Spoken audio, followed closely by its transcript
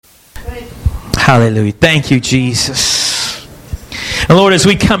Hallelujah. Thank you, Jesus. And Lord, as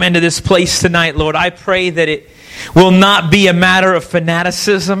we come into this place tonight, Lord, I pray that it will not be a matter of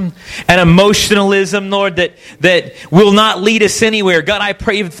fanaticism and emotionalism, Lord, that will not lead us anywhere. God, I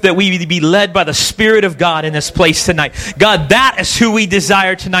pray that we be led by the Spirit of God in this place tonight. God, that is who we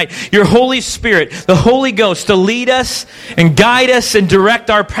desire tonight. Your Holy Spirit, the Holy Ghost, to lead us and guide us and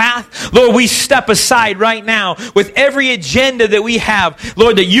direct our path. Lord, we step aside right now with every agenda that we have,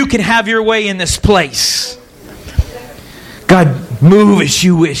 Lord, that you can have your way in this place. God, move as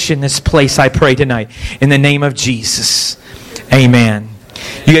you wish in this place, I pray tonight. In the name of Jesus. Amen.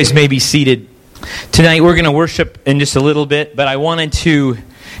 You guys may be seated. Tonight we're going to worship in just a little bit, but I wanted to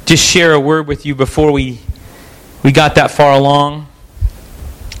just share a word with you before we got that far along.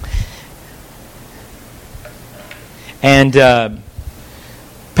 And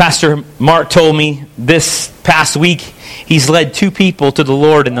Pastor Mark told me this past week he's led 2 people to the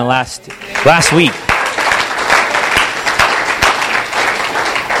Lord in the last week.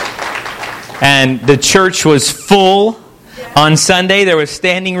 And the church was full on Sunday. There was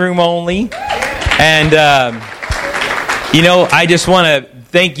standing room only. And, I just want to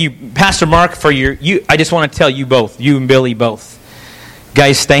thank you, Pastor Mark, for I just want to tell you both, you and Billy both.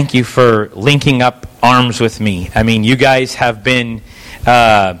 Guys, thank you for linking up arms with me. I mean, you guys have been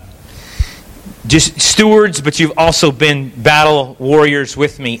just stewards, but you've also been battle warriors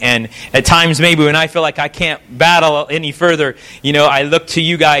with me. And at times, maybe when I feel like I can't battle any further, I look to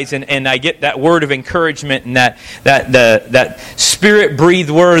you guys and I get that word of encouragement and that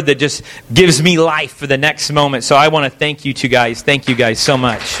Spirit-breathed word that just gives me life for the next moment. So I want to thank you two guys. Thank you guys so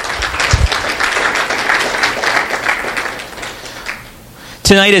much.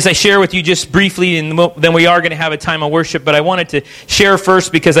 Tonight, as I share with you just briefly, and then we are going to have a time of worship, but I wanted to share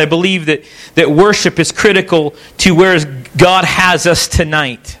first because I believe that worship is critical to where God has us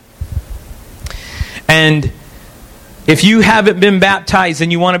tonight. And if you haven't been baptized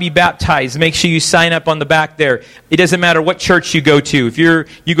and you want to be baptized, make sure you sign up on the back there. It doesn't matter what church you go to. If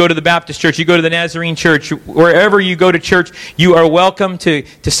you go to the Baptist church, you go to the Nazarene church, wherever you go to church, you are welcome to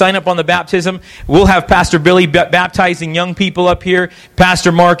sign up on the baptism. We'll have Pastor Billy baptizing young people up here.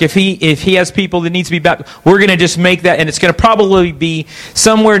 Pastor Mark, if he has people that needs to be baptized, we're going to just make that, and it's going to probably be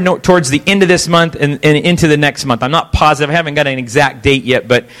somewhere towards the end of this month and into the next month. I'm not positive. I haven't got an exact date yet,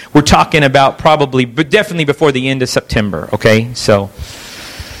 but we're talking about probably, but definitely before the end of September. Okay, so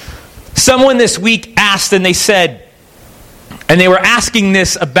someone this week asked, and they said, and they were asking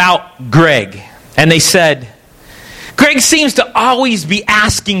this about Greg, and they said, Greg seems to always be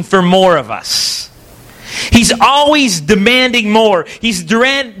asking for more of us. He's always demanding more. He's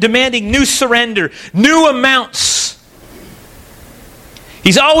demanding new surrender, new amounts.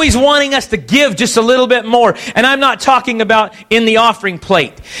 He's always wanting us to give just a little bit more. And I'm not talking about in the offering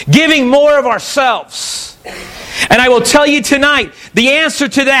plate. Giving more of ourselves. And I will tell you tonight, the answer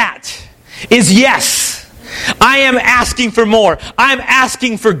to that is yes. I am asking for more. I'm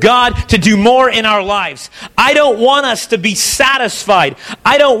asking for God to do more in our lives. I don't want us to be satisfied.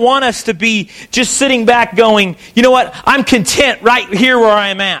 I don't want us to be just sitting back going, you know what, I'm content right here where I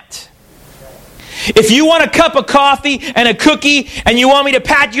am at. If you want a cup of coffee and a cookie and you want me to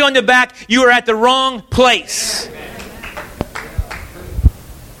pat you on the back, you are at the wrong place.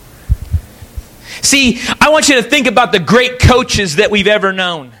 See, I want you to think about the great coaches that we've ever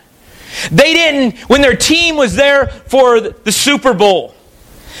known. They didn't, when their team was there for the Super Bowl,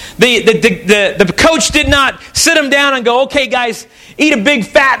 the coach did not sit them down and go, okay guys, eat a big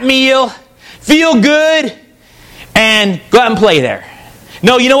fat meal, feel good, and go out and play there.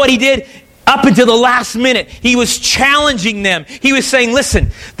 No, you know what he did? Up until the last minute, he was challenging them. He was saying,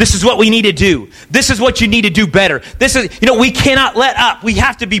 listen, this is what we need to do. This is what you need to do better. This is, we cannot let up. We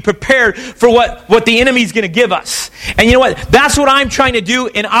have to be prepared for what the enemy's going to give us. And you know what? That's what I'm trying to do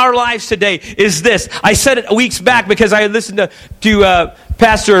in our lives today is this. I said it weeks back because I listened to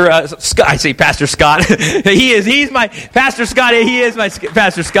Pastor Scott. I say Pastor Scott. He's my Pastor Scott. He is my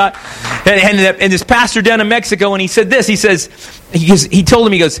Pastor Scott. And this pastor down in Mexico, and he said this. He told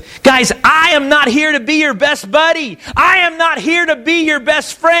him, he goes, guys, I am not here to be your best buddy. I am not here to be your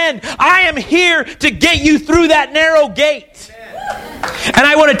best friend. I am here to get you through that narrow gate. And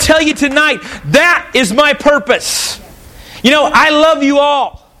I want to tell you tonight, that is my purpose. I love you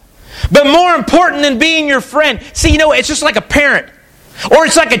all. But more important than being your friend, see, it's just like a parent. Or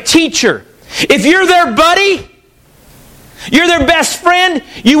it's like a teacher. If you're their buddy, you're their best friend,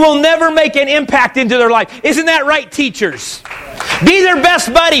 you will never make an impact into their life. Isn't that right, teachers? Be their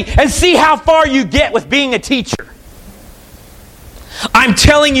best buddy and see how far you get with being a teacher. I'm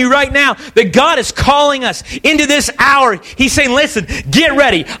telling you right now that God is calling us into this hour. He's saying, listen, get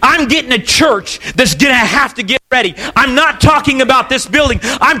ready. I'm getting a church that's going to have to get ready. I'm not talking about this building.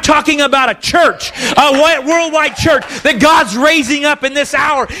 I'm talking about a church, a worldwide church that God's raising up in this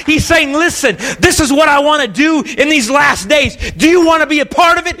hour. He's saying, listen, this is what I want to do in these last days. Do you want to be a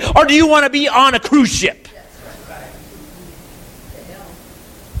part of it, or do you want to be on a cruise ship?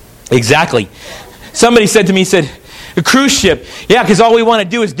 Exactly. Somebody said to me, a cruise ship. Yeah, because all we want to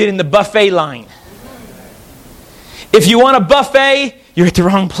do is get in the buffet line. If you want a buffet, you're at the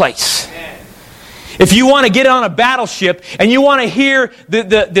wrong place. If you want to get on a battleship and you want to hear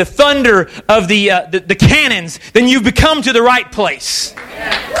the thunder of the cannons, then you've come to the right place.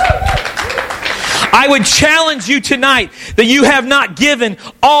 I would challenge you tonight that you have not given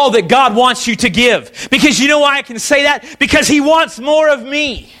all that God wants you to give. Because you know why I can say that? Because He wants more of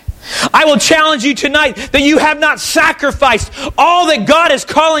me. I will challenge you tonight that you have not sacrificed all that God is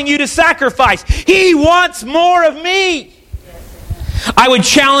calling you to sacrifice. He wants more of me. I would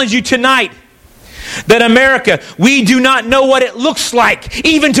challenge you tonight that America, we do not know what it looks like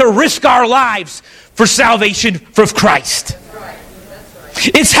even to risk our lives for salvation for Christ.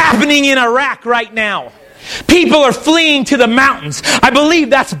 It's happening in Iraq right now. People are fleeing to the mountains. I believe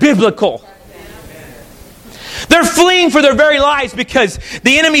that's biblical. They're fleeing for their very lives because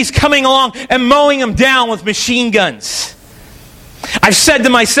the enemy's coming along and mowing them down with machine guns. I've said to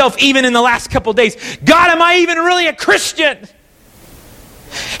myself, even in the last couple of days, God, am I even really a Christian?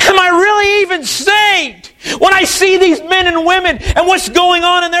 Am I really even saved? When I see these men and women and what's going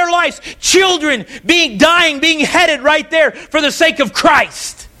on in their lives, children being beheaded right there for the sake of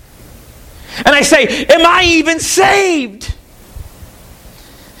Christ. And I say, am I even saved?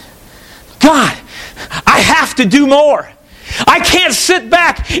 God, I have to do more. I can't sit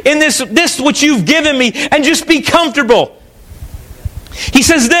back in this what you've given me and just be comfortable. He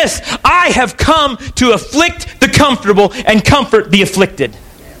says this, I have come to afflict the comfortable and comfort the afflicted.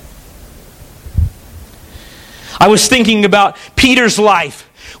 I was thinking about Peter's life.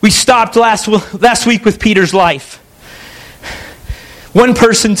 We stopped last week with Peter's life. One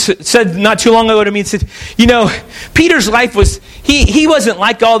person said not too long ago to me, said, you know, Peter's life was, he wasn't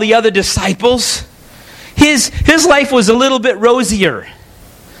like all the other disciples. His life was a little bit rosier.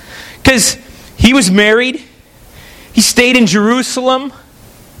 Because he was married. He stayed in Jerusalem.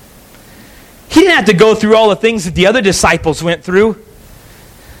 He didn't have to go through all the things that the other disciples went through.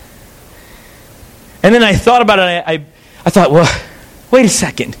 And then I thought about it. I thought, well, wait a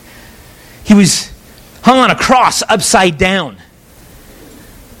second. He was hung on a cross upside down.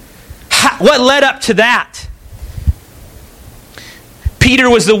 What led up to that? Peter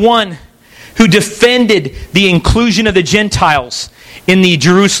was the one who defended the inclusion of the Gentiles in the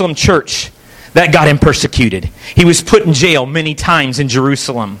Jerusalem church. That got him persecuted. He was put in jail many times in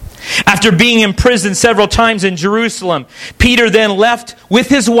Jerusalem. After being imprisoned several times in Jerusalem, Peter then left with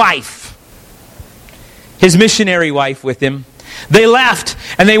his wife, his missionary wife with him. They left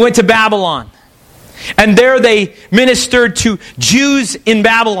and they went to Babylon. And there they ministered to Jews in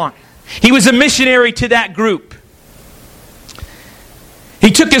Babylon. He was a missionary to that group.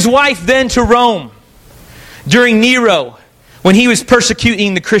 He took his wife then to Rome during Nero when he was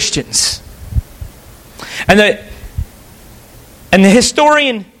persecuting the Christians. And the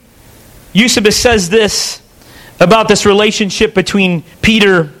historian Eusebius says this about this relationship between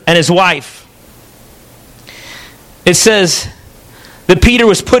Peter and his wife. It says that Peter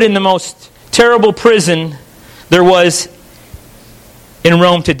was put in the most terrible prison there was in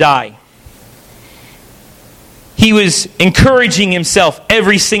Rome to die. He was encouraging himself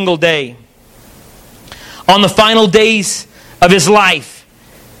every single day. On the final days of his life,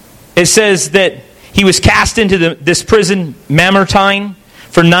 it says that he was cast into this prison, Mamertine,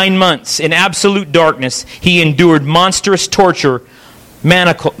 for 9 months. In absolute darkness, he endured monstrous torture,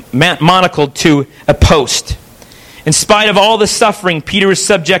 manacled to a post. In spite of all the suffering Peter was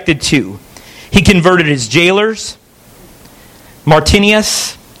subjected to, he converted his jailers,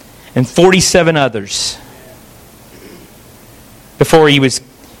 Martinius, and 47 others before he was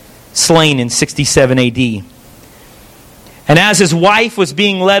slain in 67 AD. And as his wife was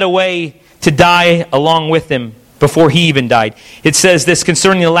being led away to die along with him before he even died, it says this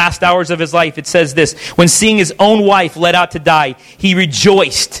concerning the last hours of his life. It says this, when seeing his own wife led out to die, he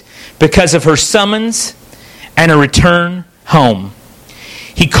rejoiced because of her summons and a return home.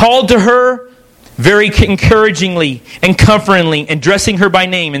 He called to her very encouragingly and comfortingly, addressing her by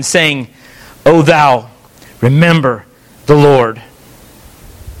name and saying, O thou, remember the Lord.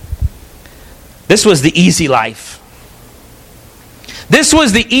 This was the easy life. This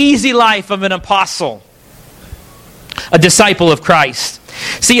was the easy life of an apostle. a disciple of Christ.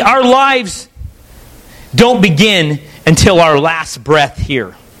 See, our lives don't begin until our last breath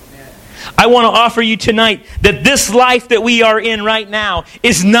here. I want to offer you tonight that this life that we are in right now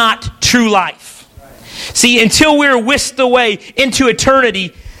is not true life. See, until we're whisked away into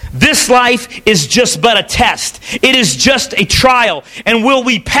eternity, this life is just but a test. It is just a trial. And will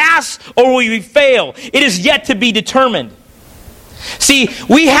we pass or will we fail? It is yet to be determined. See,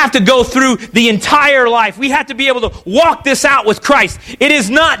 we have to go through the entire life. We have to be able to walk this out with Christ. It is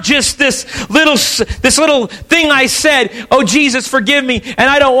not just this little thing I said, oh, Jesus, forgive me, and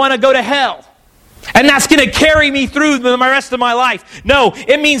I don't want to go to hell. And that's going to carry me through the rest of my life. No,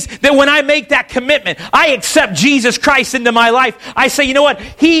 it means that when I make that commitment, I accept Jesus Christ into my life. I say, you know what?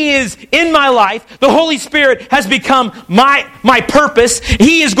 He is in my life. The Holy Spirit has become my purpose.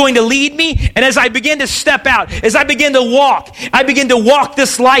 He is going to lead me. And as I begin to step out, as I begin to walk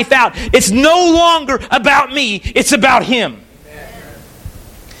this life out. It's no longer about me. It's about Him.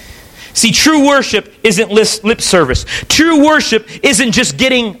 See, true worship isn't lip service. True worship isn't just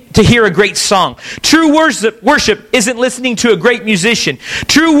getting to hear a great song. True worship isn't listening to a great musician.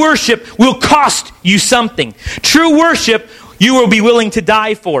 True worship will cost you something. True worship you will be willing to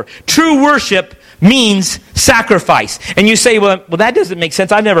die for. True worship means sacrifice. And you say, well, that doesn't make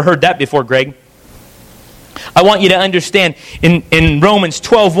sense. I've never heard that before, Greg. I want you to understand, in Romans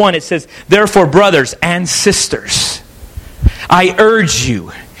 12:1, it says, therefore, brothers and sisters, I urge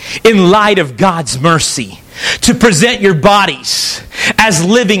you, in light of God's mercy, to present your bodies as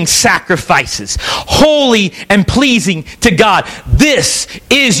living sacrifices, holy and pleasing to God. This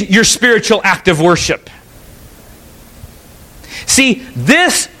is your spiritual act of worship. See,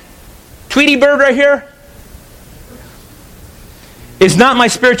 this Tweety bird right here is not my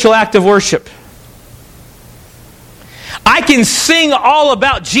spiritual act of worship. I can sing all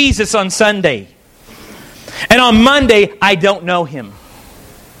about Jesus on Sunday, and on Monday, I don't know Him.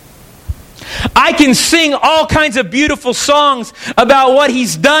 I can sing all kinds of beautiful songs about what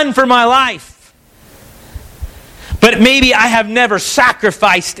He's done for my life. But maybe I have never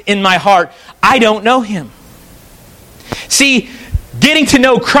sacrificed in my heart. I don't know Him. See, getting to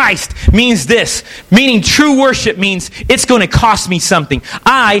know Christ means this. Meaning true worship means it's going to cost me something.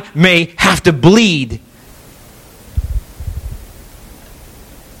 I may have to bleed.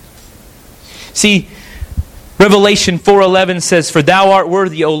 See, Revelation 4:11 says, for thou art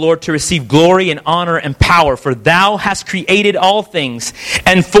worthy, O Lord, to receive glory and honor and power, for thou hast created all things,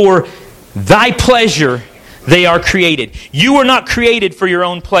 and for thy pleasure they are created. You were not created for your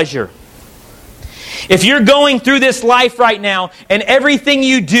own pleasure. If you're going through this life right now, and everything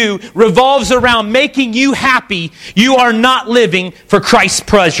you do revolves around making you happy, you are not living for Christ's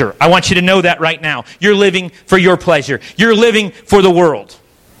pleasure. I want you to know that right now. You're living for your pleasure. You're living for the world.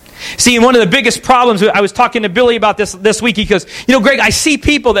 See, one of the biggest problems, I was talking to Billy about this week. He goes, you know, Greg, I see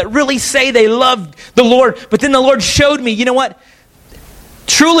people that really say they love the Lord, but then the Lord showed me, you know what?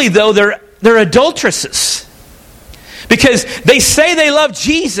 Truly, though, they're adulteresses. Because they say they love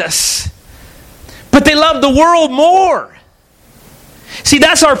Jesus, but they love the world more. See,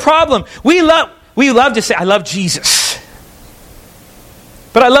 that's our problem. We love to say, I love Jesus,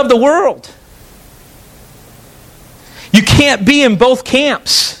 but I love the world. You can't be in both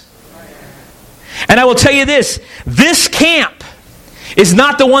camps. And I will tell you this camp is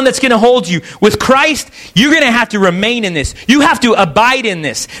not the one that's going to hold you. With Christ, you're going to have to remain in this. You have to abide in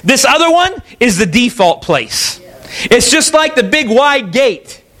this. This other one is the default place. It's just like the big wide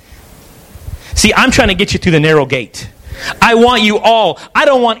gate. See, I'm trying to get you through the narrow gate. I want you all. I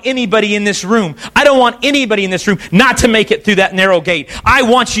don't want anybody in this room. I don't want anybody in this room not to make it through that narrow gate. I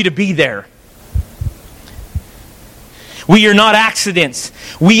want you to be there. We are not accidents.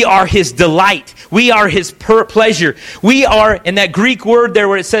 We are His delight. We are His pleasure. We are, in that Greek word there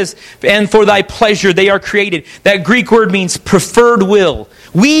where it says, and for thy pleasure they are created. That Greek word means preferred will.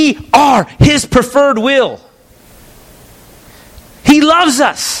 We are His preferred will. He loves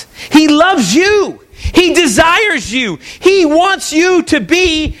us. He loves you. He desires you. He wants you to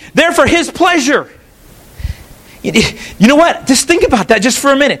be there for His pleasure. You know what? Just think about that just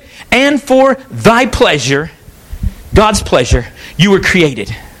for a minute. And for thy pleasure, God's pleasure, you were created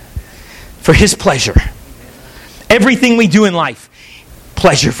for His pleasure. Everything we do in life,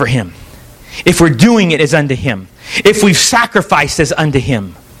 pleasure for Him. If we're doing it as unto Him. If we've sacrificed as unto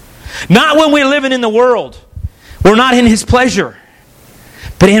Him. Not when we're living in the world. We're not in His pleasure.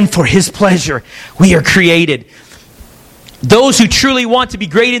 But in for His pleasure, we are created. Those who truly want to be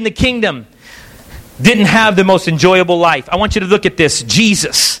great in the kingdom didn't have the most enjoyable life. I want you to look at this.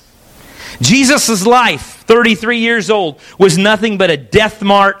 Jesus' life, 33 years old, was nothing but a death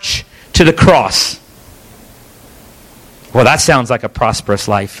march to the cross. Well, that sounds like a prosperous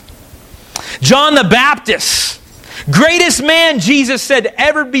life. John the Baptist, greatest man, Jesus said, to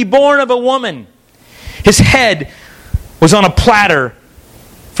ever be born of a woman. His head was on a platter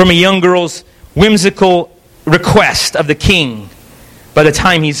from a young girl's whimsical request of the king by the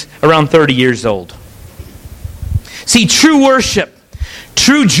time he's around 30 years old. See, true worship,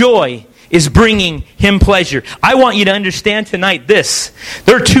 true joy is bringing Him pleasure. I want you to understand tonight this.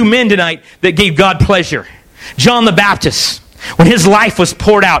 There are two men tonight that gave God pleasure. John the Baptist, when his life was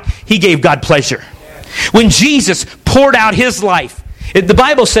poured out, he gave God pleasure. When Jesus poured out His life, the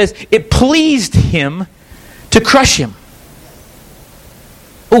Bible says it pleased Him to crush Him.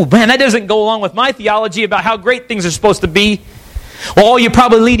 Oh man, that doesn't go along with my theology about how great things are supposed to be. Well, all you're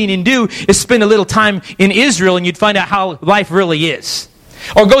probably needing to do is spend a little time in Israel and you'd find out how life really is.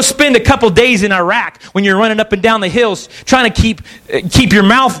 Or go spend a couple days in Iraq when you're running up and down the hills trying to keep your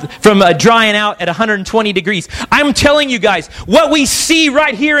mouth from drying out at 120 degrees. I'm telling you guys, what we see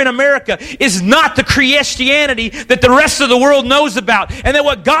right here in America is not the Christianity that the rest of the world knows about and that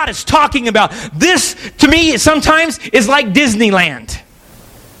what God is talking about. This, to me, sometimes is like Disneyland.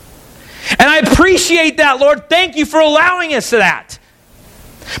 And I appreciate that, Lord. Thank you for allowing us that.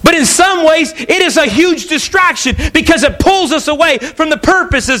 But in some ways, it is a huge distraction because it pulls us away from the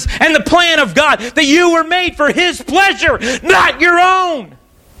purposes and the plan of God, that you were made for His pleasure, not your own.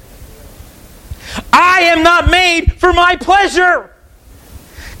 I am not made for my pleasure.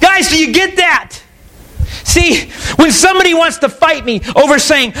 Guys, do you get that? See, when somebody wants to fight me over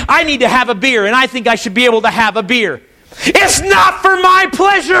saying, I need to have a beer and I think I should be able to have a beer, it's not for my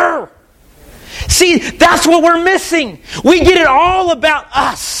pleasure. See, that's what we're missing. We get it all about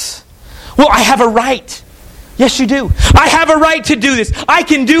us. Well, I have a right. Yes, you do. I have a right to do this. I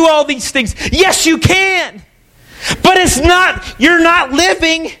can do all these things. Yes, you can. But it's not, you're not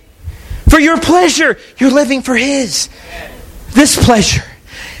living for your pleasure. You're living for His. This pleasure.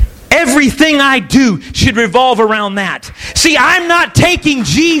 Everything I do should revolve around that. See, I'm not taking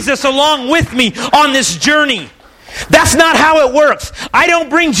Jesus along with me on this journey. That's not how it works. I don't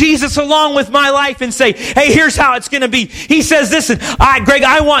bring Jesus along with my life and say, hey, here's how it's going to be. He says, listen, Greg,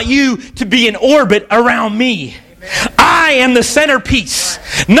 I want you to be in orbit around me. Amen. I am the centerpiece,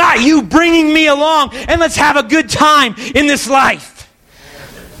 not you bringing me along, and let's have a good time in this life.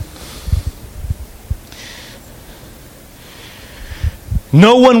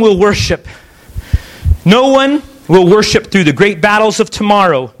 No one will worship. No one will worship through the great battles of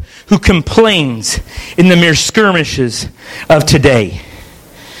tomorrow who complains in the mere skirmishes of today.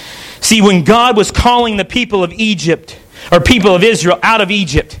 See, when God was calling the people of Egypt, or people of Israel out of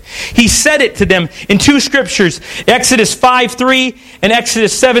Egypt, He said it to them in two scriptures, Exodus 5:3 and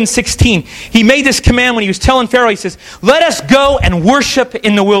Exodus 7:16. He made this command when He was telling Pharaoh, He says, let us go and worship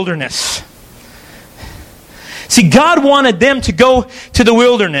in the wilderness. See, God wanted them to go to the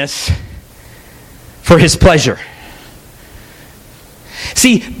wilderness for His pleasure.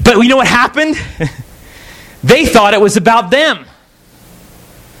 See, but you know what happened? They thought it was about them.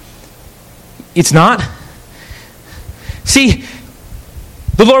 It's not. See,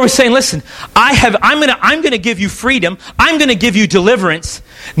 the Lord was saying, listen, I'm going to give you freedom. I'm going to give you deliverance.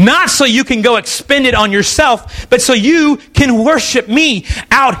 Not so you can go expend it on yourself, but so you can worship me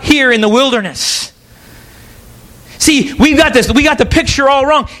out here in the wilderness. See, we got the picture all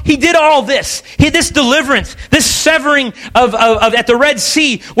wrong. He did all this. This deliverance, this severing of at the Red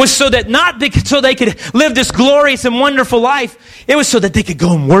Sea was so that not so they could live this glorious and wonderful life. It was so that they could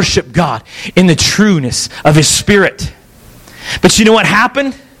go and worship God in the trueness of His Spirit. But you know what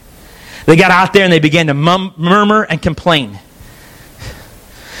happened? They got out there and they began to murmur and complain.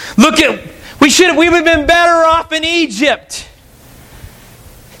 Look at, we would have been better off in Egypt.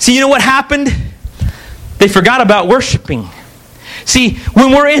 See, you know what happened? They forgot about worshiping. See,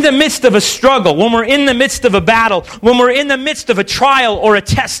 when we're in the midst of a struggle, when we're in the midst of a battle, when we're in the midst of a trial or a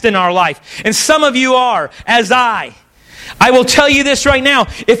test in our life, and some of you are, as I will tell you this right now,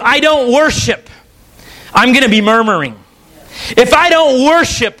 if I don't worship, I'm going to be murmuring. If I don't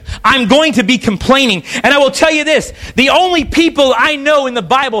worship, I'm going to be complaining. And I will tell you this, the only people I know in the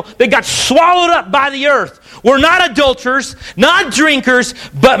Bible that got swallowed up by the earth were not adulterers, not drinkers,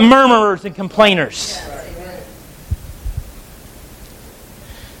 but murmurers and complainers.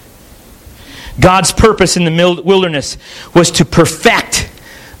 God's purpose in the wilderness was to perfect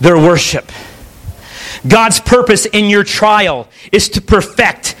their worship. God's purpose in your trial is to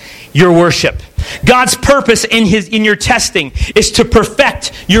perfect your worship. God's purpose in your testing is to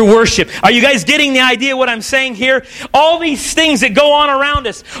perfect your worship. Are you guys getting the idea of what I'm saying here? All these things that go on around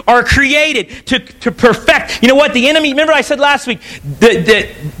us are created to perfect. You know what? The enemy, remember I said last week that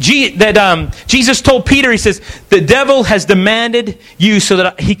Jesus told Peter, he says, the devil has demanded you so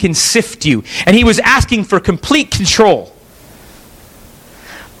that he can sift you. And he was asking for complete control.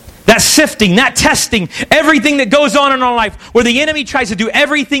 That sifting, that testing, everything that goes on in our life where the enemy tries to do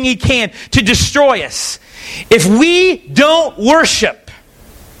everything he can to destroy us. If we don't worship,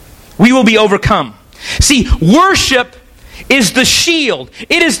 we will be overcome. See, worship is the shield.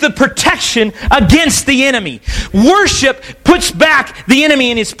 It is the protection against the enemy. Worship puts back the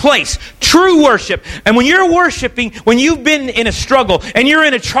enemy in his place. True worship. And when you're worshiping, when you've been in a struggle, and you're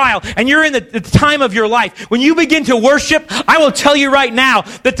in a trial, and you're in the time of your life, when you begin to worship, I will tell you right now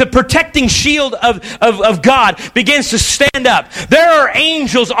that the protecting shield of God begins to stand up. There are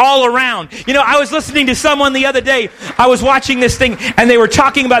angels all around. You know, I was listening to someone the other day. I was watching this thing, and they were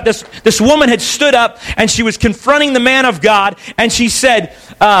talking about this. This woman had stood up, and she was confronting the man of God, and she said,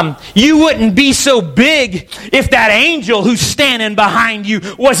 you wouldn't be so big if that angel who's standing behind you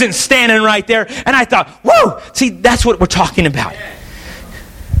wasn't standing right there. And I thought, whoa, see, that's what we're talking about.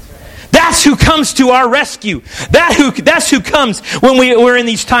 That's who comes to our rescue. That's who comes when we're in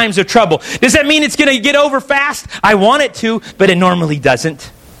these times of trouble. Does that mean it's going to get over fast? I want it to, but it normally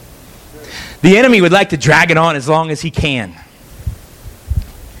doesn't. The enemy would like to drag it on as long as he can.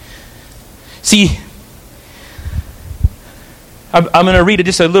 See, I'm going to read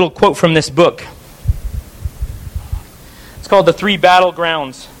just a little quote from this book. It's called The Three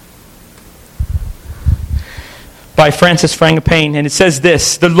Battlegrounds by Francis Frangipane. And it says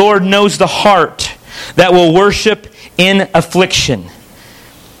this: the Lord knows the heart that will worship in affliction,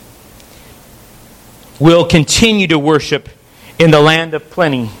 will continue to worship in the land of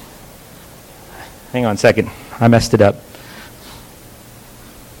plenty. Hang on a second. I messed it up.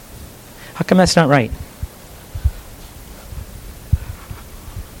 How come that's not right?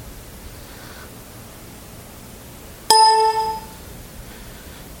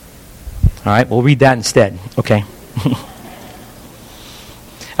 All right, we'll read that instead. Okay.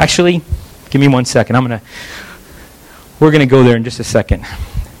 Actually, give me 1 second. We're going to go there in just a second.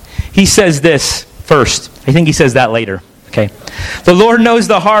 He says this first. I think he says that later. Okay. The Lord knows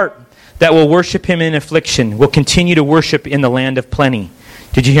the heart that will worship him in affliction, will continue to worship in the land of plenty.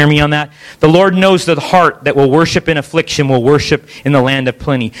 Did you hear me on that? The Lord knows the heart that will worship in affliction will worship in the land of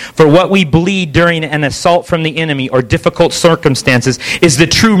plenty. For what we bleed during an assault from the enemy or difficult circumstances is the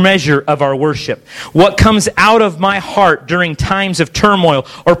true measure of our worship. What comes out of my heart during times of turmoil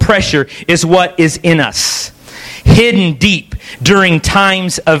or pressure is what is in us, hidden deep during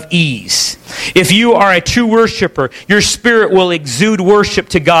times of ease. If you are a true worshiper, your spirit will exude worship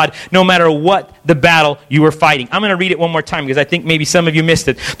to God no matter what the battle you are fighting. I'm going to read it one more time because I think maybe some of you missed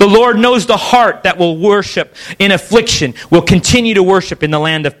it. The Lord knows the heart that will worship in affliction, will continue to worship in the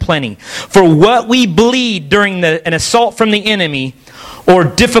land of plenty. For what we bleed during an assault from the enemy or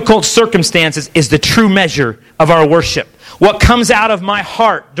difficult circumstances is the true measure of our worship. What comes out of my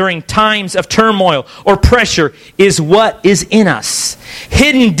heart during times of turmoil or pressure is what is in us,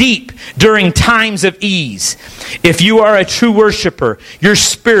 hidden deep during times of ease. If you are a true worshiper, your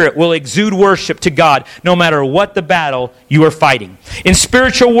spirit will exude worship to God no matter what the battle you are fighting. In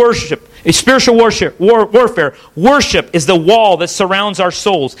spiritual worship, warfare, worship is the wall that surrounds our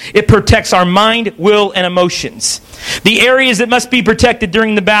souls. It protects our mind, will, and emotions. The areas that must be protected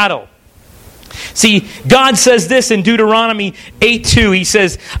during the battle. See, God says this in Deuteronomy 8:2. He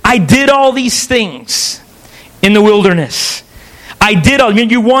says, I did all these things in the wilderness.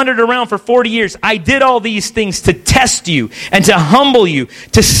 You wandered around for 40 years. I did all these things to test you and to humble you,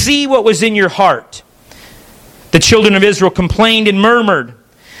 to see what was in your heart. The children of Israel complained and murmured.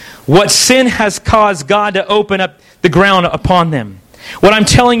 What sin has caused God to open up the ground upon them? What I'm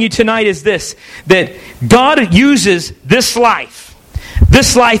telling you tonight is this, that God uses this life.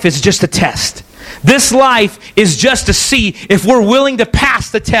 This life is just a test. This life is just to see if we're willing to pass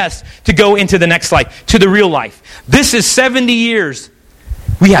the test to go into the next life, to the real life. This is 70 years.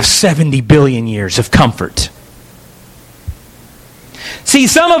 We have 70 billion years of comfort. See,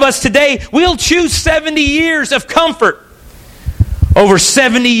 some of us today, we'll choose 70 years of comfort over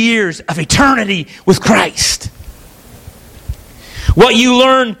 70 years of eternity with Christ. What you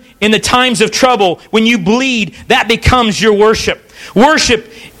learn in the times of trouble, when you bleed, that becomes your worship.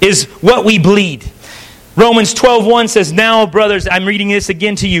 Worship is what we bleed. Romans 12:1 says, now, brothers, I'm reading this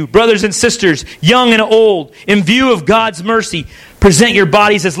again to you, brothers and sisters, young and old, in view of God's mercy, Present your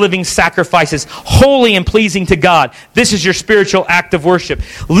bodies as living sacrifices, holy and pleasing to God. This is your spiritual act of worship.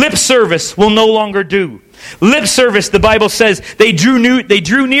 Lip service will no longer do. Lip service, the Bible says, they drew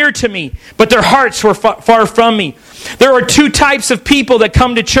near to me, but their hearts were far from me. There are two types of people that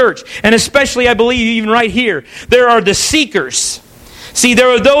come to church, and especially, I believe, even right here. There are the seekers. See, there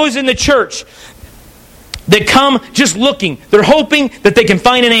are those in the church that come just looking. They're hoping that they can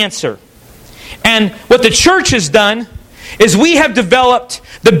find an answer. And what the church has done is we have developed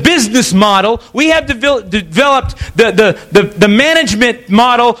the business model. We have developed the management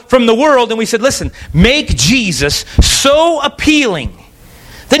model from the world. And we said, listen, make Jesus so appealing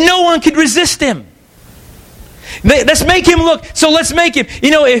that no one could resist Him. Let's make Him look. So let's make Him.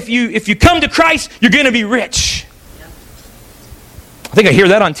 If you come to Christ, you're going to be rich. I think I hear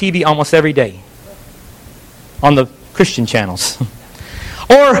that on TV almost every day. On the Christian channels.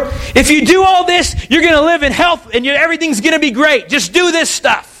 Or, if you do all this, you're going to live in health and everything's going to be great. Just do this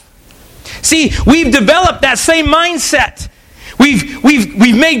stuff. See, we've developed that same mindset.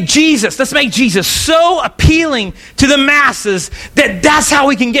 We've made Jesus, let's make Jesus so appealing to the masses that's how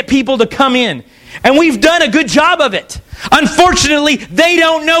we can get people to come in. And we've done a good job of it. Unfortunately, they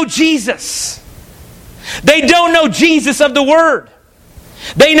don't know Jesus. They don't know Jesus of the Word.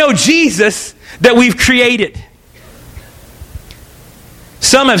 They know Jesus that we've created.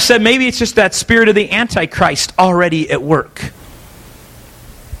 Some have said maybe it's just that spirit of the Antichrist already at work.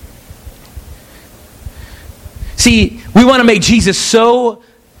 See, we want to make Jesus so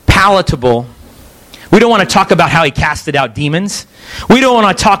palatable. We don't want to talk about how He casted out demons. We don't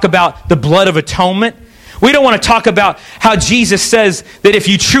want to talk about the blood of atonement. We don't want to talk about how Jesus says that if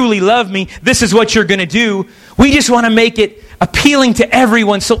you truly love me, this is what you're going to do. We just want to make it appealing to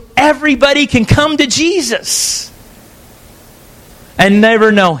everyone so everybody can come to Jesus and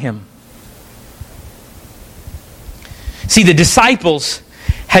never know Him. See, the disciples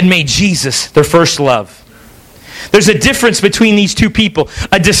had made Jesus their first love. There's a difference between these two people.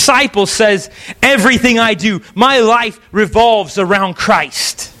 A disciple says, everything I do, my life revolves around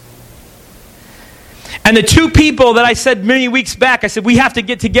Christ. And the two people that I said many weeks back, I said we have to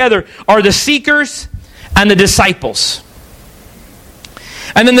get together, are the seekers and the disciples.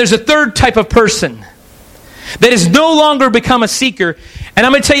 And then there's a third type of person that has no longer become a seeker. And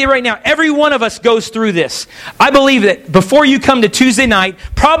I'm going to tell you right now, every one of us goes through this. I believe that before you come to Tuesday night,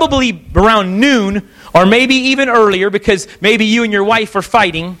 probably around noon, or maybe even earlier, because maybe you and your wife are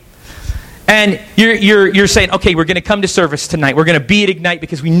fighting, and you're saying, okay, we're going to come to service tonight. We're going to be at Ignite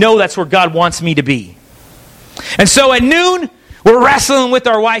because we know that's where God wants me to be. And so at noon, we're wrestling with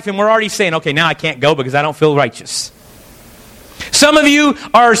our wife, and we're already saying, okay, now I can't go because I don't feel righteous. Some of you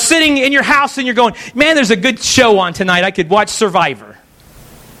are sitting in your house and you're going, man, there's a good show on tonight. I could watch Survivor.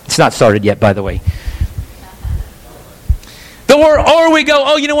 It's not started yet, by the way. Or we go,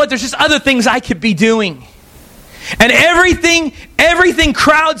 oh, you know what? There's just other things I could be doing. And everything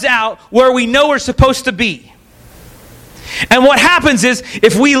crowds out where we know we're supposed to be. And what happens is,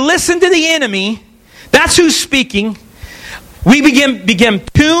 if we listen to the enemy, that's who's speaking, we begin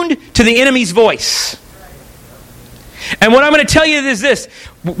tuned to the enemy's voice. And what I'm going to tell you is this.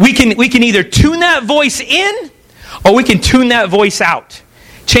 We can either tune that voice in, or we can tune that voice out.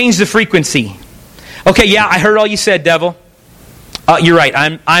 Change the frequency. Okay, yeah, I heard all you said, devil. You're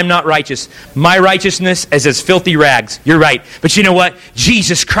right. I'm not righteous. My righteousness is as filthy rags. You're right. But you know what?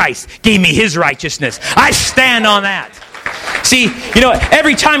 Jesus Christ gave me His righteousness. I stand on that. See,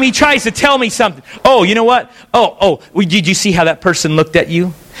 every time he tries to tell me something, oh, you know what? Did you see how that person looked at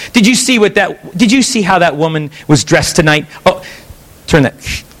you? Did you see how that woman was dressed tonight? Oh, turn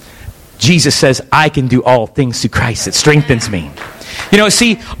that. Jesus says, I can do all things through Christ that strengthens me.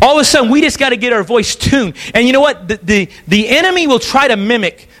 See, all of a sudden, we just got to get our voice tuned. And you know what? The enemy will try to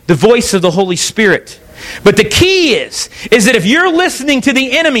mimic the voice of the Holy Spirit. But the key is that if you're listening to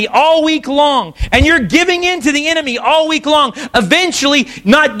the enemy all week long, and you're giving in to the enemy all week long, eventually,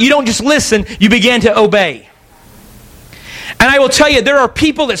 you don't just listen, you begin to obey. And I will tell you, there are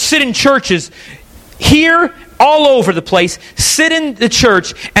people that sit in churches here, all over the place, sit in the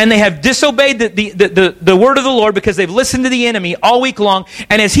church, and they have disobeyed the word of the Lord because they've listened to the enemy all week long,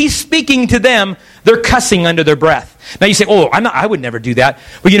 and as he's speaking to them, they're cussing under their breath. Now you say, I would never do that.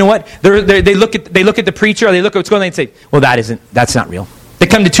 But you know what? They look at the preacher, or they look at what's going on, and say, well, that's not real. They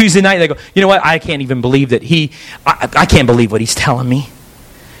come to Tuesday night, and they go, you know what? I can't even believe that I can't believe what he's telling me.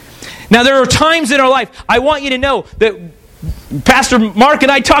 Now there are times in our life, I want you to know that Pastor Mark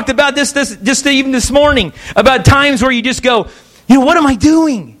and I talked about this just even this morning, about times where you just go, what am I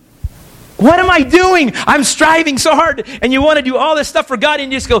doing? What am I doing? I'm striving so hard, and you want to do all this stuff for God,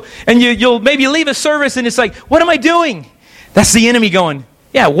 and you just go, and you'll maybe leave a service, and it's like, what am I doing? That's the enemy going,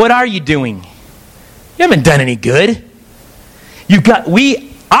 yeah, what are you doing? You haven't done any good.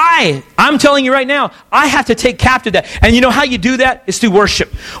 I'm telling you right now, I have to take captive that. And you know how you do that? It's through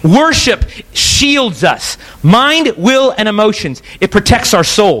worship. Worship shields us. Mind, will, and emotions. It protects our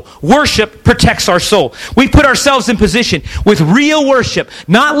soul. Worship protects our soul. We put ourselves in position with real worship,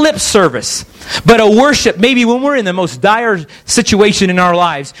 not lip service, but a worship. Maybe when we're in the most dire situation in our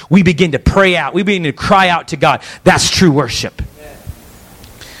lives, we begin to pray out. We begin to cry out to God. That's true worship.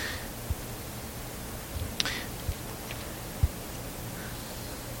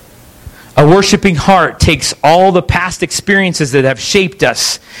 A worshiping heart takes all the past experiences that have shaped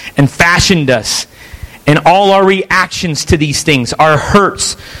us and fashioned us and all our reactions to these things, our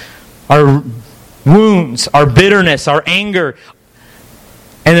hurts, our wounds, our bitterness, our anger.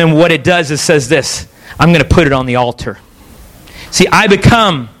 And then what it does is says this, I'm going to put it on the altar. See, I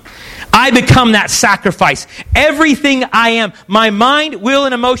become that sacrifice. Everything I am, my mind, will,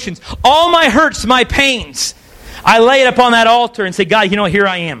 and emotions, all my hurts, my pains, I lay it up on that altar and say, God, you know what, here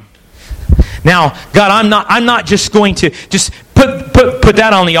I am. Now, God, I'm not just going to just put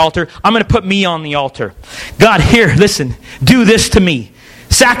that on the altar. I'm going to put me on the altar. God, here, listen, do this to me.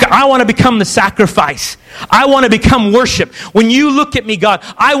 I want to become the sacrifice. I want to become worship. When you look at me, God,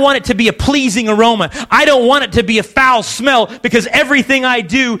 I want it to be a pleasing aroma. I don't want it to be a foul smell because everything I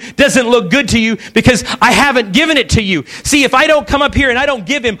do doesn't look good to you because I haven't given it to you. See, if I don't come up here and I don't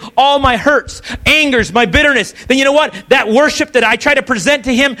give Him all my hurts, angers, my bitterness, then you know what? That worship that I try to present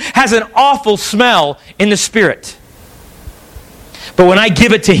to Him has an awful smell in the spirit. But when I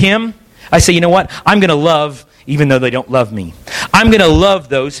give it to Him, I say, you know what? I'm going to love even though they don't love me. I'm going to love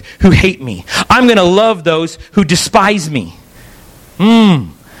those who hate me. I'm going to love those who despise me.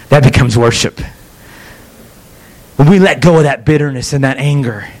 That becomes worship. When we let go of that bitterness and that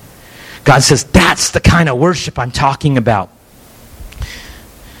anger, God says, that's the kind of worship I'm talking about.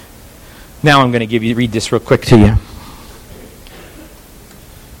 Now I'm going to read this real quick to you.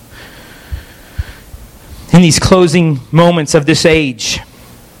 In these closing moments of this age,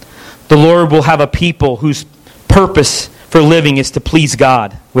 the Lord will have a people whose purpose for living is to please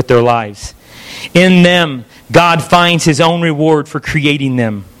God with their lives. In them, God finds His own reward for creating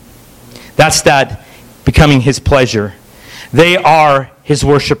them. That's that becoming His pleasure. They are His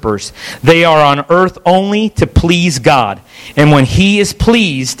worshipers. They are on earth only to please God. And when He is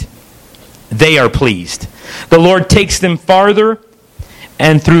pleased, they are pleased. The Lord takes them farther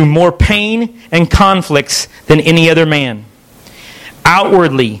and through more pain and conflicts than any other man.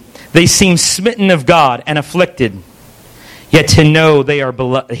 Outwardly, they seem smitten of God and afflicted, yet to know they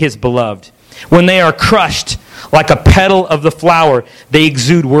are His beloved. When they are crushed like a petal of the flower, they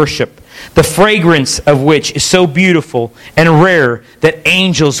exude worship, the fragrance of which is so beautiful and rare that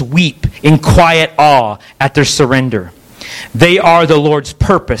angels weep in quiet awe at their surrender. They are the Lord's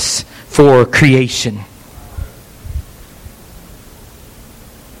purpose for creation.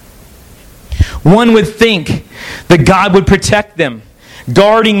 One would think that God would protect them,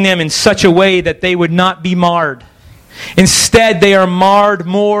 guarding them in such a way that they would not be marred. Instead, they are marred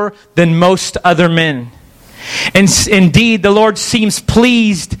more than most other men. And indeed, the Lord seems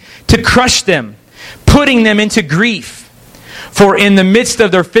pleased to crush them, putting them into grief. For in the midst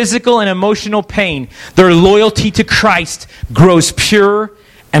of their physical and emotional pain, their loyalty to Christ grows pure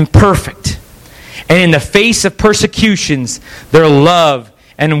and perfect. And in the face of persecutions, their love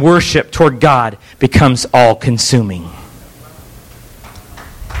and worship toward God becomes all-consuming.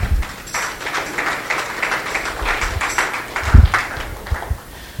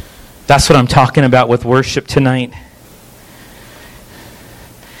 That's what I'm talking about with worship tonight.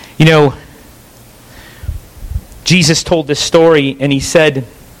 You know, Jesus told this story and He said,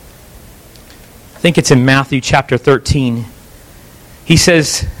 I think it's in Matthew chapter 13. He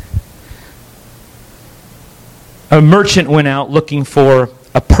says, a merchant went out looking for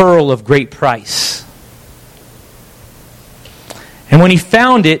a pearl of great price. And when he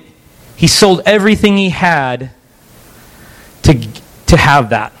found it, he sold everything he had to have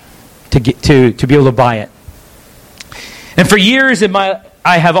that. To be able to buy it. And for years I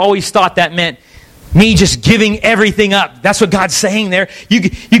have always thought that meant me just giving everything up. That's what God's saying there. You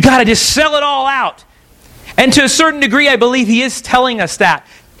got to just sell it all out. And to a certain degree, I believe He is telling us that.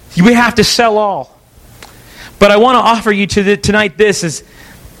 We have to sell all. But I want to offer you tonight this. As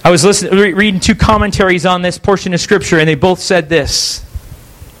I was reading two commentaries on this portion of Scripture, and they both said this.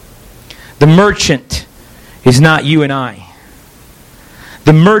 The merchant is not you and I.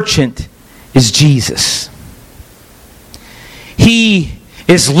 The merchant is Jesus. He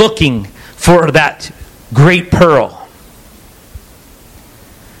is looking for that great pearl.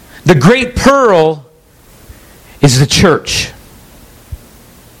 The great pearl is the church.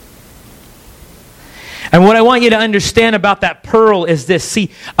 And what I want you to understand about that pearl is this.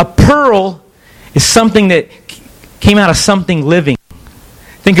 See, a pearl is something that came out of something living.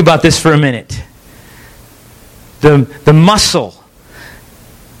 Think about this for a minute. The muscle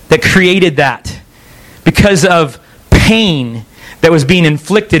that created that because of pain that was being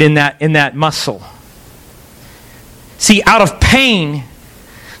inflicted in that muscle. See, out of pain,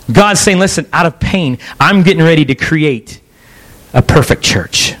 God's saying, listen, out of pain, I'm getting ready to create a perfect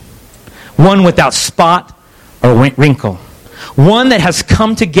church. One without spot or wrinkle. One that has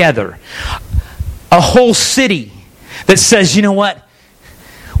come together. A whole city that says, you know what?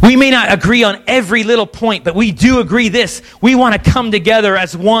 We may not agree on every little point, but we do agree this. We want to come together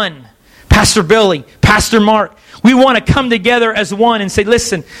as one. Pastor Billy, Pastor Mark, we want to come together as one and say,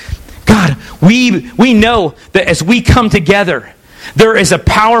 listen, God, we know that as we come together, there is a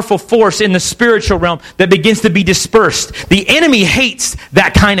powerful force in the spiritual realm that begins to be dispersed. The enemy hates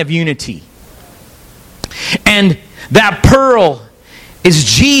that kind of unity. And that pearl is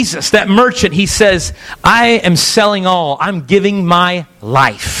Jesus, that merchant. He says, I am selling all. I'm giving my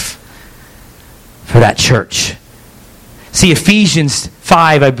life for that church. See, Ephesians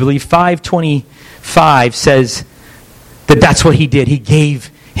 5, I believe, 5:25 says that that's what he did. He gave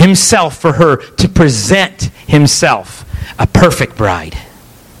himself for her to present himself a perfect bride.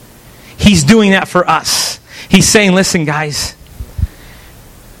 He's doing that for us. He's saying, listen, guys,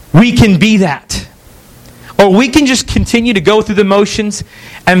 we can be that. Or we can just continue to go through the motions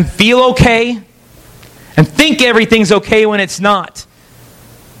and feel okay and think everything's okay when it's not.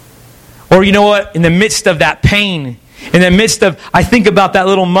 Or you know what? In the midst of that pain, in the midst of, I think about that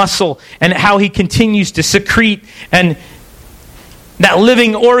little muscle and how he continues to secrete, and that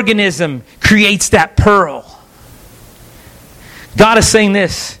living organism creates that pearl. God is saying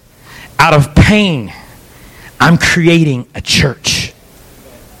this, out of pain, I'm creating a church.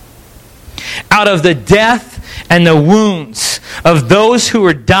 Out of the death and the wounds of those who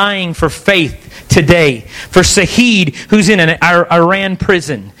are dying for faith today. For Sahid, who's in an Iran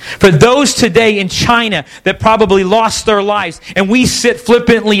prison. For those today in China that probably lost their lives. And we sit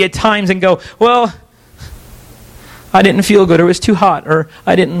flippantly at times and go, well, I didn't feel good, or it was too hot, or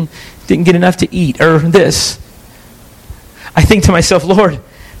I didn't get enough to eat, or this. I think to myself, Lord,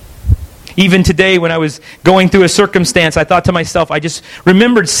 even today when I was going through a circumstance, I thought to myself, I just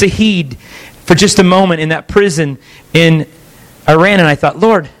remembered Sahid for just a moment in that prison in Iran, and I thought,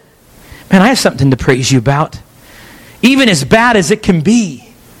 Lord, man, I have something to praise you about. Even as bad as it can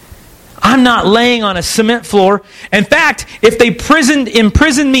be, I'm not laying on a cement floor. In fact, if they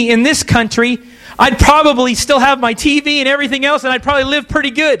imprisoned me in this country, I'd probably still have my TV and everything else, and I'd probably live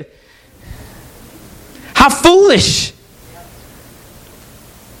pretty good. How foolish.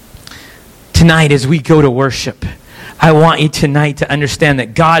 Tonight as we go to worship, I want you tonight to understand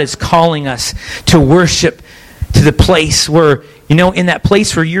that God is calling us to worship to the place where, in that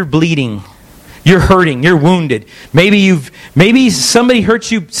place where you're bleeding, you're hurting, you're wounded. Maybe somebody hurt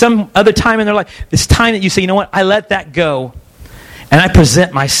you some other time in their life. It's time that you say, you know what, I let that go and I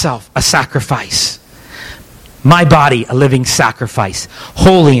present myself a sacrifice. My body a living sacrifice,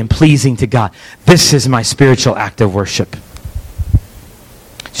 holy and pleasing to God. This is my spiritual act of worship.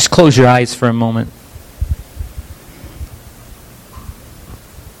 Just close your eyes for a moment.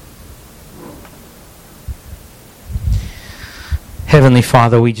 Heavenly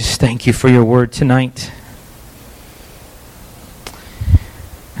Father, we just thank you for your word tonight.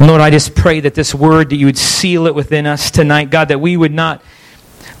 And Lord, I just pray that this word, that you would seal it within us tonight, God, that we would not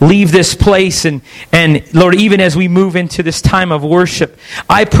leave this place. And Lord, even as we move into this time of worship,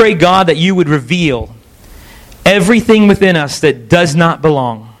 I pray, God, that you would reveal everything within us that does not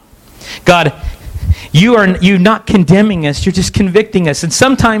belong. God, you're not condemning us, you're just convicting us. And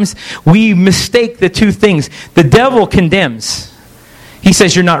sometimes we mistake the two things. The devil condemns. He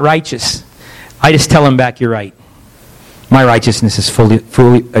says you're not righteous. I just tell him back, you're right. My righteousness is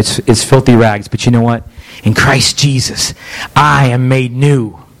filthy rags. But you know what? In Christ Jesus, I am made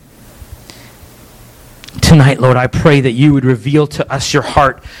new. Tonight, Lord, I pray that you would reveal to us your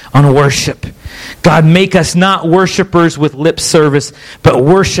heart on worship. God, make us not worshipers with lip service, but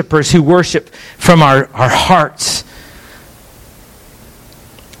worshipers who worship from our hearts.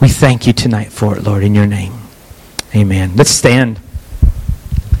 We thank you tonight for it, Lord, in your name. Amen. Let's stand.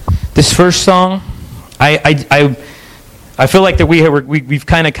 This first song, I feel like that we've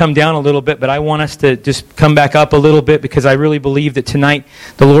kind of come down a little bit, but I want us to just come back up a little bit, because I really believe that tonight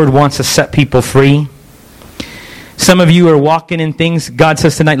the Lord wants to set people free. Some of you are walking in things. God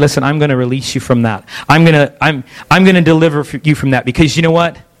says tonight, listen, I'm going to release you from that. I'm going to deliver you from that, because you know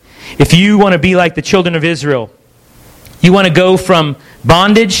what? If you want to be like the children of Israel, You want to go from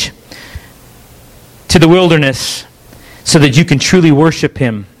bondage to the wilderness so that you can truly worship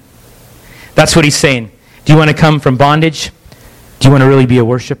Him. That's what He's saying. Do you want to come from bondage? Do you want to really be a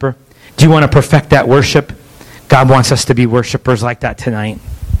worshiper? Do you want to perfect that worship? God wants us to be worshipers like that tonight.